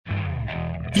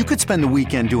You could spend the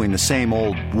weekend doing the same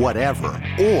old whatever,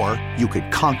 or you could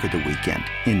conquer the weekend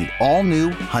in the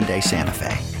all-new Hyundai Santa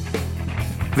Fe.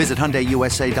 Visit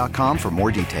HyundaiUSA.com for more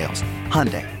details.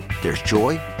 Hyundai, there's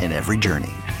joy in every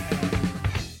journey.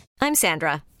 I'm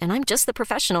Sandra, and I'm just the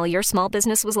professional your small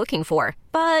business was looking for.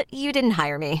 But you didn't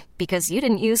hire me because you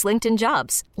didn't use LinkedIn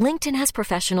Jobs. LinkedIn has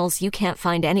professionals you can't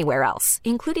find anywhere else,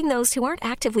 including those who aren't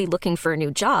actively looking for a new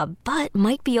job, but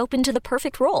might be open to the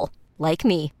perfect role, like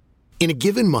me. In a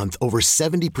given month, over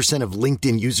 70% of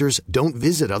LinkedIn users don't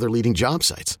visit other leading job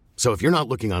sites. So if you're not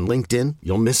looking on LinkedIn,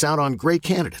 you'll miss out on great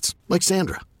candidates like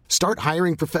Sandra. Start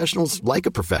hiring professionals like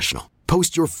a professional.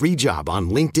 Post your free job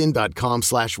on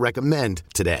linkedin.com/recommend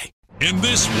today. In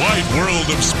this wide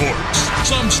world of sports,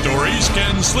 some stories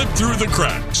can slip through the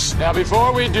cracks. Now,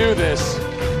 before we do this,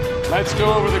 let's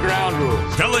go over the ground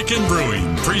rules. Pelican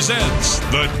Brewing presents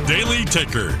The Daily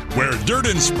Ticker, where Dirt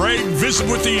and Sprague visit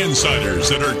with the insiders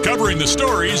that are covering the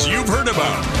stories you've heard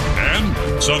about, and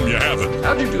some you haven't.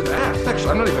 How'd you do that? Actually,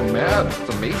 I'm not even mad. It's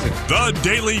amazing. The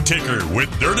Daily Ticker with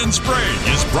Dirt and Sprague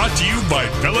is brought to you by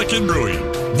Pelican Brewing,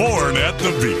 born at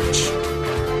the beach.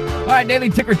 All right, Daily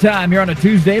Ticker time here on a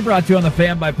Tuesday, brought to you on the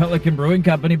Fan by Pelican Brewing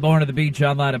Company, born at the beach,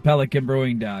 online at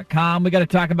pelicanbrewing.com. We got to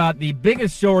talk about the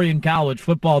biggest story in college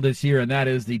football this year, and that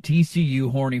is the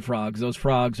TCU Horny Frogs. Those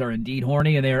Frogs are indeed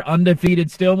horny, and they are undefeated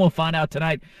still. We'll find out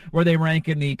tonight where they rank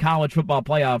in the college football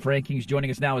playoff rankings.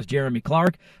 Joining us now is Jeremy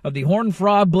Clark of the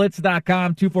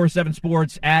HornFrogBlitz.com, 247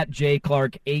 Sports, at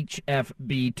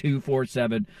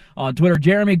JClarkHFB247 on Twitter.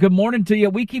 Jeremy, good morning to you.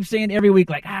 We keep saying every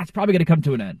week, like, it's probably going to come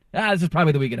to an end. This is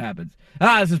probably the week it happens.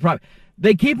 This is probably.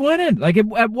 They keep winning. Like,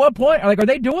 at what point? Like, are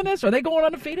they doing this? Are they going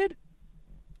undefeated?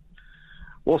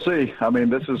 We'll see. I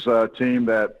mean, this is a team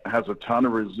that has a ton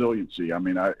of resiliency. I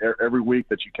mean, every week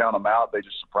that you count them out, they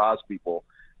just surprise people.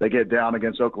 They get down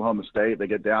against Oklahoma State. They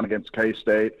get down against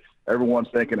K-State. Everyone's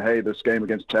thinking, hey, this game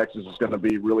against Texas is going to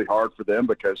be really hard for them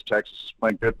because Texas is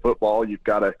playing good football. You've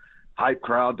got a hype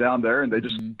crowd down there, and they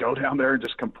just go down there and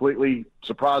just completely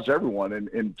surprise everyone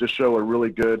and just show a really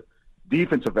good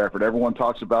defensive effort. Everyone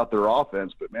talks about their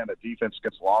offense, but, man, the defense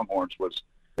against Longhorns was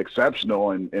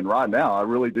exceptional. And right now, I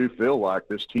really do feel like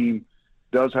this team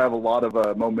does have a lot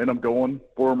of momentum going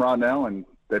for them right now, and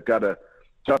they've got a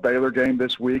tough Baylor game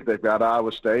this week. They've got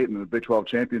Iowa State and the Big 12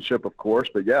 championship, of course.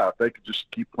 But, yeah, if they could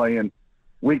just keep playing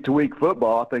week-to-week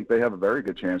football, I think they have a very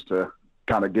good chance to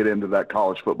kind of get into that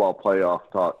college football playoff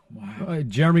talk. Wow.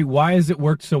 Jeremy, why has it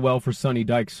worked so well for Sonny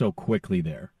Dykes so quickly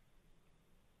there?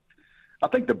 I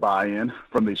think the buy-in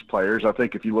from these players. I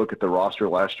think if you look at the roster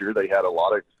last year, they had a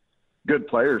lot of good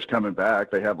players coming back.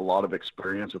 They have a lot of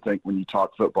experience. I think when you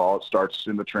talk football, it starts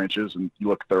in the trenches, and you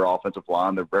look at their offensive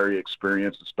line. They're very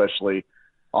experienced, especially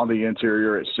on the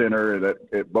interior at center and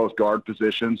at both guard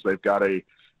positions. They've got a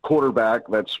quarterback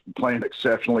that's playing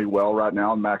exceptionally well right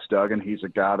now, Max Duggan. He's a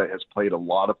guy that has played a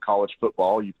lot of college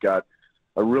football. You've got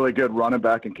a really good running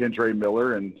back in Kendre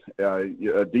Miller, and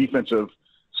a defensive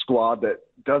squad that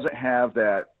doesn't have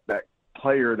that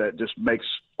player that just makes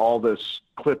all this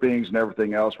clippings and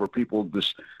everything else where people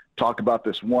just talk about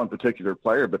this one particular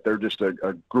player, but they're just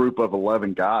a group of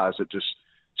 11 guys that just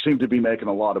seem to be making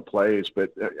a lot of plays.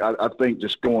 But I think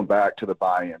just going back to the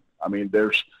buy-in, I mean,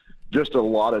 there's just a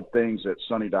lot of things that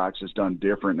Sonny Dykes has done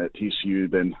different at TCU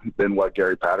than what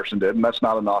Gary Patterson did. And that's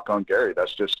not a knock on Gary.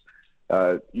 That's just,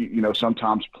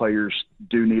 sometimes players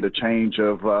do need a change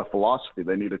of philosophy.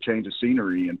 They need a change of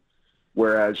scenery. And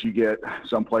whereas you get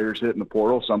some players hitting the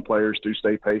portal, some players do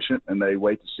stay patient and they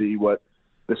wait to see what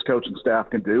this coaching staff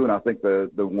can do. And I think the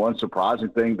one surprising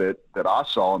thing that I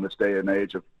saw in this day and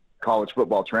age of college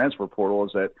football transfer portal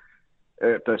is that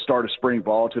at the start of spring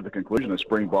ball to the conclusion of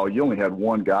spring ball, you only had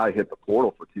one guy hit the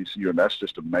portal for TCU, and that's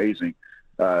just amazing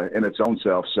in its own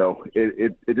self. So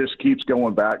it just keeps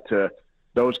going back to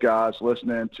those guys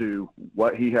listening to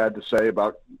what he had to say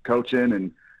about coaching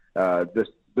and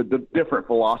the different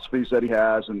philosophies that he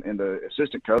has, and the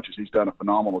assistant coaches. He's done a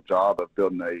phenomenal job of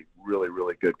building a really,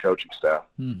 really good coaching staff.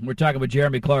 We're talking with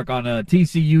Jeremy Clark on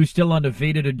TCU, still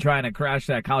undefeated and trying to crash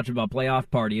that college football playoff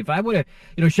party. If I would have,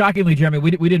 shockingly, Jeremy,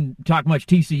 we didn't talk much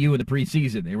TCU in the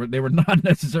preseason. They were not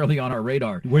necessarily on our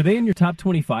radar. Were they in your top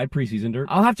 25 preseason, Dirt?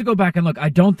 I'll have to go back and look. I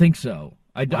don't think so.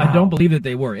 I don't believe that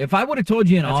they were. If I would have told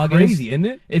you in August, crazy, isn't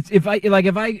it? It's if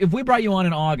we brought you on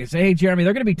in August, say, hey Jeremy,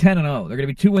 they're going to be 10-0. They're going to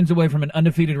be 2 wins away from an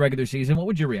undefeated regular season. What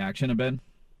would your reaction have been?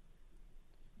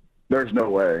 There's no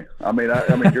way. I mean,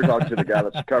 you're talking to the guy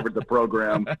that's covered the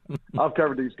program. I've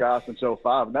covered these guys since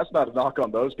 '05, and that's not a knock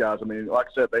on those guys. I mean, like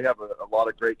I said, they have a lot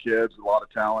of great kids, a lot of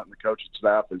talent, and the coaching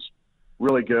staff is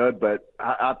really good. But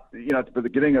I at the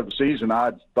beginning of the season,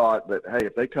 I thought that, hey,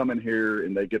 if they come in here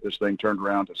and they get this thing turned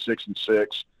around to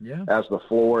 6-6 as the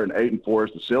floor and 8-4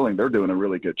 as the ceiling, they're doing a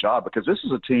really good job, because this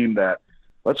is a team that,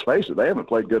 let's face it, they haven't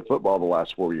played good football the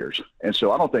last 4 years. And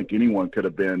so I don't think anyone could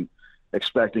have been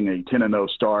expecting a 10-0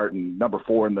 start and number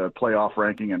 4 in the playoff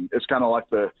ranking. And it's kind of like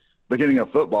the beginning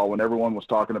of football when everyone was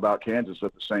talking about Kansas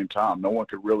at the same time. No one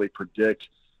could really predict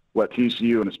what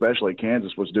TCU and especially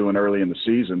Kansas was doing early in the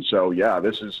season. So, yeah,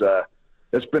 this is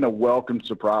it's been a welcome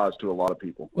surprise to a lot of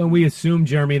people. When we assume,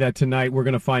 Jeremy, that tonight we're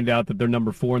going to find out that they're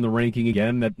number 4 in the ranking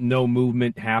again, that no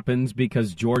movement happens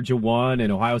because Georgia won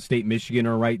and Ohio State, Michigan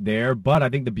are right there. But I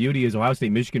think the beauty is Ohio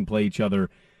State, Michigan play each other.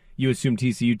 You assume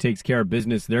TCU takes care of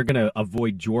business. They're going to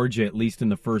avoid Georgia at least in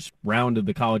the first round of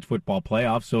the college football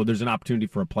playoff. So there's an opportunity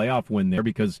for a playoff win there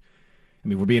because, I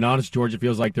mean, we're being honest, Georgia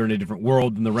feels like they're in a different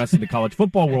world than the rest of the college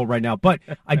football world right now. But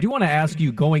I do want to ask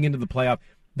you, going into the playoff,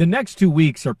 the next 2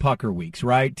 weeks are pucker weeks,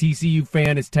 right? TCU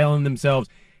fan is telling themselves,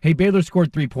 hey, Baylor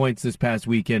scored 3 points this past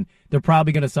weekend. They're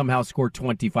probably going to somehow score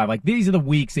 25. Like, these are the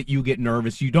weeks that you get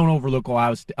nervous. You don't overlook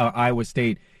Iowa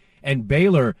State and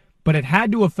Baylor. But it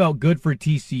had to have felt good for a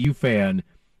TCU fan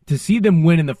to see them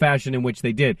win in the fashion in which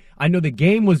they did. I know the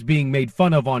game was being made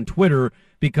fun of on Twitter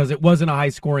because it wasn't a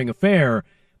high-scoring affair,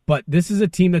 but this is a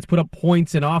team that's put up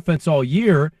points in offense all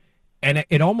year, and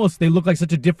it almost, they look like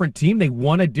such a different team. They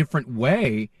won a different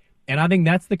way, and I think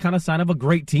that's the kind of sign of a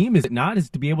great team, is it not,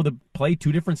 is to be able to play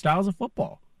 2 different styles of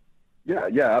football.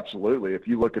 Yeah, absolutely. If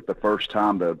you look at the first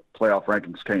time the playoff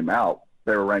rankings came out,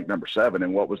 they were ranked number 7,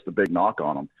 and what was the big knock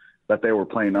on them? That they were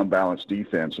playing unbalanced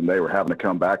defense, and they were having to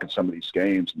come back in some of these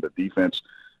games, and the defense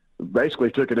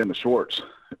basically took it in the shorts,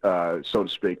 so to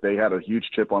speak. They had a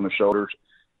huge chip on their shoulders,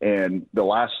 and the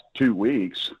last 2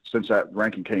 weeks since that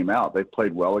ranking came out, they've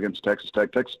played well against Texas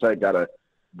Tech. Texas Tech got a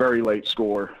very late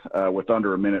score with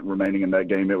under a minute remaining in that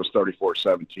game. It was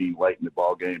 34-17 late in the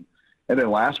ball game. And then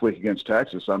last week against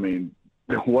Texas, I mean,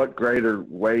 what greater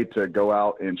way to go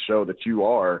out and show that you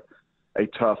are a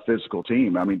tough physical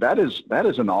team. I mean, that is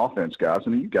an offense, guys. I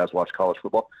mean, you guys watch college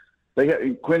football.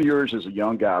 Quinn Ewers is a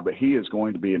young guy, but he is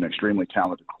going to be an extremely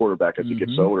talented quarterback as he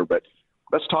gets older. But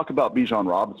let's talk about Bijan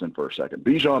Robinson for a second.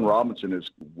 Bijan Robinson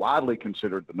is widely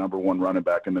considered the number 1 running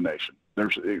back in the nation.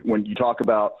 When you talk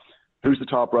about who's the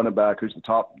top running back, who's the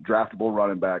top draftable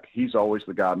running back, he's always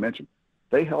the guy mentioned.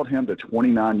 They held him to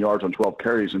 29 yards on 12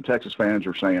 carries, and Texas fans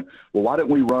are saying, well, why didn't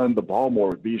we run the ball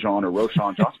more with Bijan or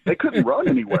Roschon Johnson? They couldn't run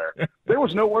anywhere. There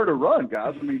was nowhere to run,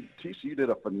 guys. I mean, TCU did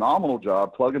a phenomenal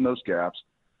job plugging those gaps.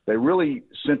 They really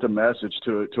sent a message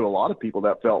to a lot of people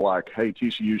that felt like, hey,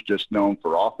 TCU's just known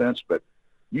for offense, but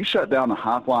you shut down a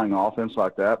high-flying offense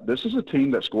like that. This is a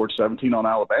team that scored 17 on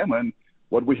Alabama, and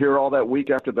what did we hear all that week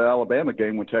after the Alabama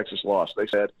game when Texas lost? They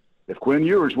said if Quinn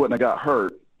Ewers wouldn't have got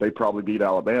hurt, they'd probably beat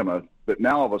Alabama. But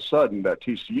now all of a sudden that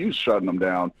TCU's shutting them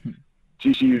down.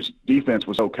 TCU's defense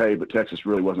was okay, but Texas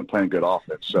really wasn't playing good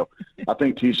offense. So I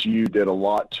think TCU did a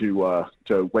lot to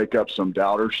wake up some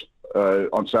doubters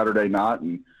on Saturday night.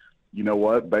 And you know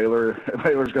what? Baylor's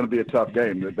going to be a tough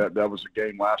game. That was a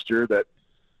game last year that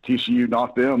TCU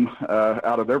knocked them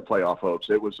out of their playoff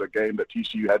hopes. It was a game that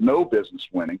TCU had no business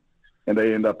winning, and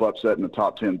they end up upsetting the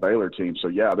top 10 Baylor team. So,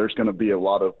 yeah, there's going to be a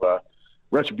lot of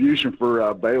retribution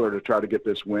for Baylor to try to get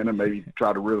this win and maybe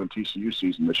try to ruin TCU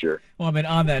season this year. Well, I mean,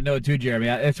 on that note too, Jeremy,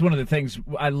 it's one of the things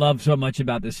I love so much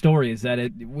about this story is that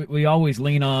we always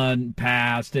lean on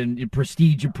past and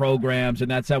prestige of programs, and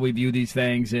that's how we view these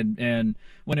things. And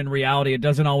when in reality, it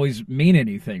doesn't always mean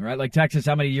anything, right? Like Texas,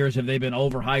 how many years have they been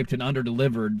overhyped and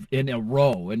underdelivered in a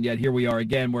row? And yet here we are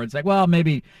again, where it's like, well,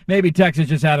 maybe Texas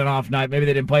just had an off night. Maybe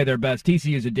they didn't play their best.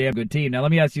 TCU is a damn good team. Now,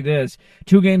 let me ask you this: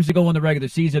 2 games to go in the regular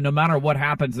season. No matter what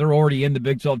happens, they're already in the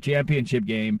Big 12 championship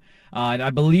game. And I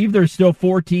believe there's still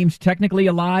 4 teams technically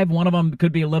alive. One of them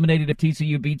could be eliminated if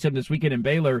TCU beats them this weekend in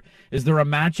Baylor. Is there a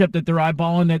matchup that they're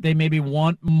eyeballing that they maybe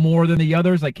want more than the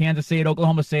others, like Kansas State,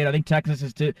 Oklahoma State? I think Texas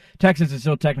is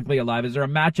still technically alive. Is there a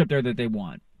matchup there that they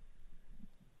want?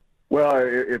 Well,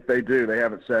 if they do, they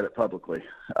haven't said it publicly.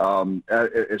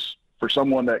 It's for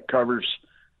someone that covers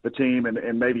the team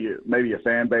and maybe a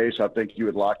fan base. I think you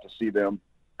would like to see them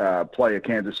play a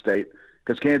Kansas State.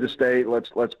 Because Kansas State,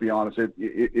 let's be honest,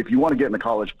 if you want to get in the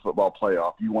college football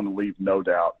playoff, you want to leave no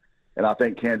doubt. And I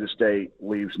think Kansas State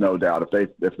leaves no doubt.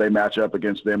 If they match up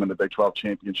against them in the Big 12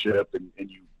 championship and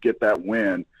you get that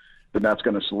win, then that's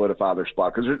going to solidify their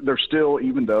spot. Because they're still,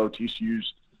 even though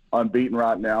TCU's unbeaten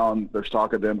right now and there's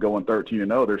talk of them going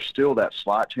 13-0, there's still that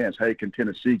slight chance, hey, can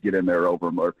Tennessee get in there over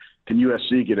them, or can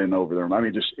USC get in over them? I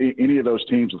mean, just any of those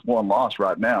teams with one loss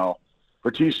right now,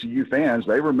 for TCU fans,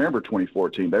 they remember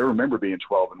 2014. They remember being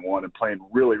 12-1 and playing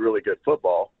really, really good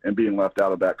football and being left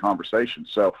out of that conversation.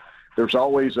 So there's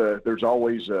always a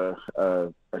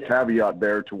caveat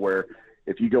there to where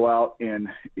if you go out and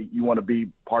you want to be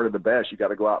part of the best, you got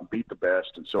to go out and beat the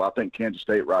best. And so I think Kansas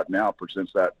State right now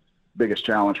presents that biggest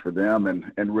challenge for them.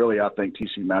 And really, I think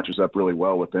TCU matches up really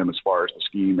well with them as far as the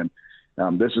scheme.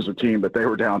 And this is a team that they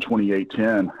were down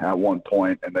 28-10 at one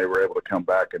point, and they were able to come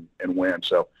back and win.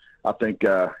 So I think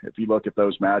if you look at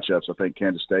those matchups, I think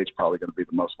Kansas State's probably going to be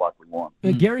the most likely one.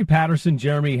 Gary Patterson,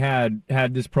 Jeremy, had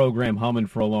this program humming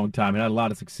for a long time and had a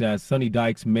lot of success. Sonny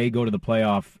Dykes may go to the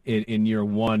playoff in year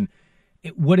one.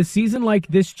 Would a season like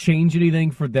this change anything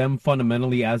for them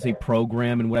fundamentally as a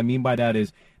program? And what I mean by that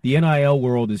is the NIL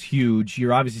world is huge.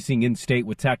 You're obviously seeing in-state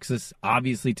with Texas,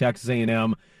 obviously Texas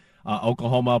A&M,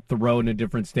 Oklahoma up the road in a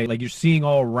different state. Like, you're seeing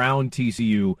all around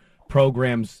TCU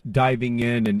programs diving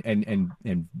in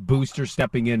and boosters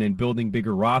stepping in and building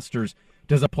bigger rosters.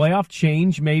 Does a playoff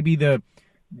change maybe the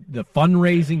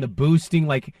fundraising, the boosting?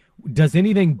 Like, does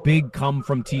anything big come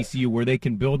from TCU where they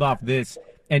can build off this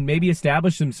and maybe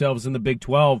establish themselves in the Big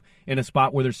 12 in a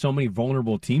spot where there's so many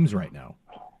vulnerable teams right now?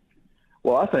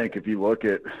 Well, I think if you look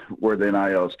at where the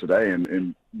NIL is today,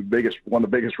 and one of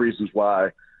the biggest reasons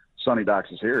why Sonny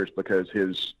Dykes is here is because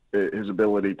his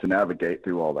ability to navigate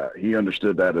through all that. He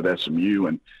understood that at SMU,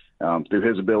 and through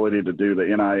his ability to do the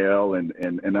NIL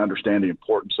and understand the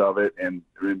importance of it, and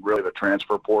really the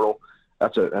transfer portal,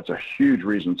 that's a huge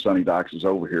reason Sonny Dykes is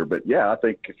over here. But yeah, I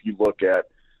think if you look at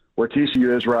where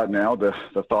TCU is right now, the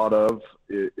thought of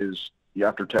is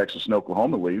after Texas and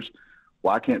Oklahoma leaves,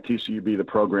 why can't TCU be the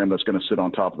program that's going to sit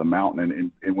on top of the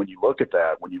mountain? And when you look at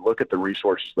that, when you look at the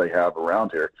resources they have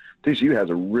around here, TCU has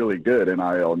a really good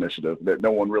NIL initiative that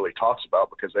no one really talks about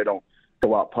because they don't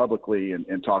go out publicly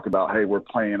and talk about, hey, we're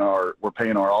paying our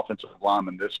offensive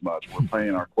linemen this much, we're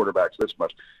paying our quarterbacks this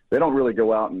much. They don't really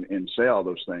go out and say all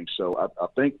those things. So I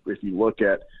think if you look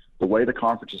at the way the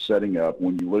conference is setting up,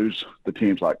 when you lose the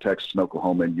teams like Texas and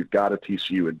Oklahoma, and you've got a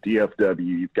TCU, a DFW,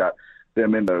 you've got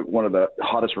them in one of the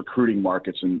hottest recruiting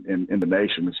markets in the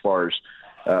nation as far as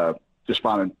just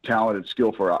finding talented,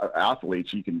 skillful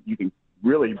athletes, you can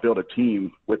really build a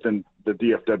team within the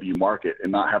DFW market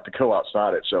and not have to go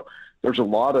outside it. So there's a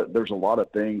lot of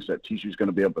things that TCU is going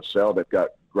to be able to sell. They've got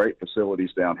great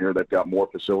facilities down here. They've got more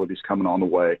facilities coming on the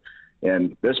way.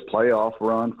 And this playoff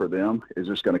run for them is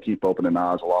just going to keep opening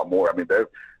eyes a lot more. I mean,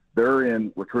 they're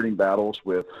in recruiting battles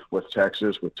with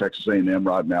Texas A&M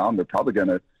right now, and they're probably going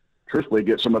to truthfully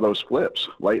get some of those flips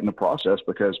late in the process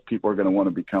because people are going to want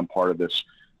to become part of this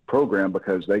program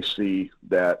because they see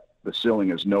that the ceiling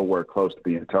is nowhere close to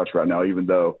being touched right now, even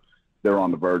though they're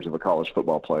on the verge of a college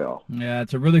football playoff. Yeah,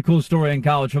 it's a really cool story in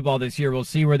college football this year. We'll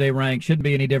see where they rank. Shouldn't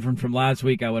be any different from last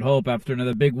week, I would hope, after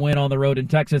another big win on the road in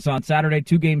Texas on Saturday.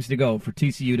 2 games to go for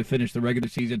TCU to finish the regular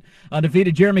season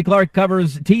undefeated. Jeremy Clark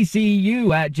covers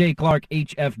TCU at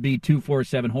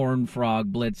jclarkhfb247,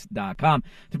 hornfrogblitz.com.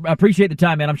 Appreciate the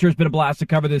time, man. I'm sure it's been a blast to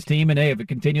cover this team, and hey, if it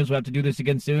continues, we'll have to do this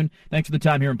again soon. Thanks for the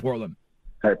time here in Portland.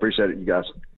 Hey, appreciate it, you guys.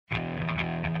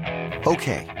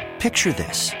 Okay, picture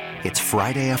this. It's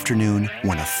Friday afternoon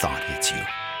when a thought hits you.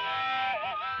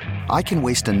 I can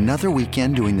waste another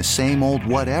weekend doing the same old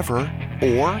whatever,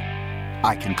 or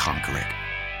I can conquer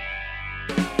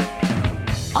it.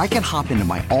 I can hop into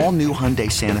my all-new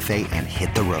Hyundai Santa Fe and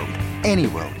hit the road. Any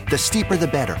road. The steeper, the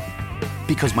better.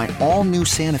 Because my all-new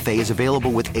Santa Fe is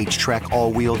available with H-Track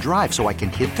all-wheel drive, so I can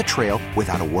hit the trail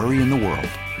without a worry in the world.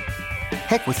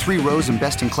 Heck, with 3 rows and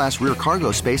best-in-class rear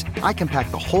cargo space, I can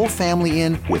pack the whole family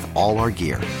in with all our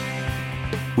gear.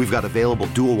 We've got available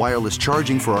dual wireless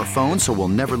charging for our phones, so we'll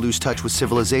never lose touch with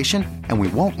civilization, and we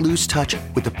won't lose touch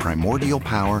with the primordial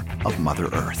power of Mother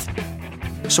Earth.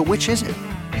 So which is it?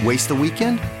 Waste the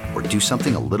weekend or do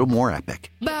something a little more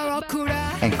epic?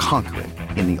 And conquer it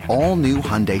in the all-new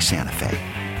Hyundai Santa Fe.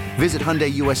 Visit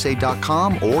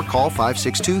HyundaiUSA.com or call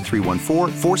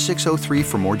 562-314-4603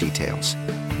 for more details.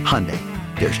 Hyundai,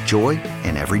 there's joy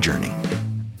in every journey.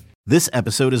 This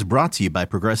episode is brought to you by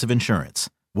Progressive Insurance.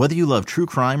 Whether you love true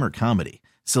crime or comedy,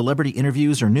 celebrity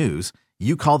interviews or news,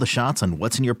 you call the shots on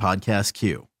what's in your podcast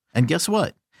queue. And guess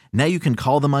what? Now you can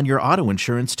call them on your auto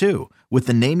insurance too with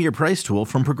the Name Your Price tool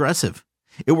from Progressive.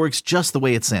 It works just the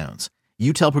way it sounds.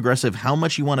 You tell Progressive how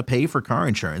much you want to pay for car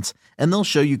insurance, and they'll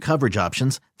show you coverage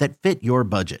options that fit your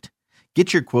budget.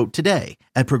 Get your quote today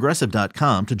at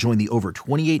Progressive.com to join the over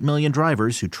 28 million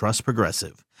drivers who trust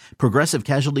Progressive. Progressive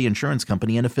Casualty Insurance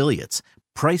Company and Affiliates.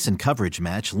 Price and coverage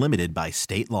match limited by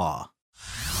state law.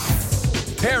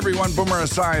 Hey everyone, Boomer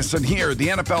Esiason here. The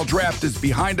NFL Draft is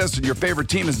behind us and your favorite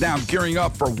team is now gearing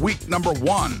up for week number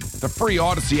 1. The free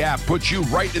Odyssey app puts you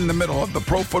right in the middle of the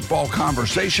pro football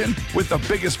conversation with the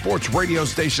biggest sports radio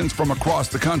stations from across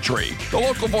the country. The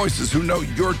local voices who know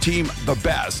your team the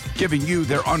best, giving you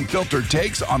their unfiltered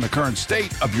takes on the current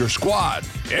state of your squad.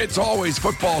 It's always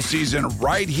football season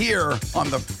right here on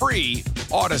the free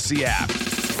Odyssey app.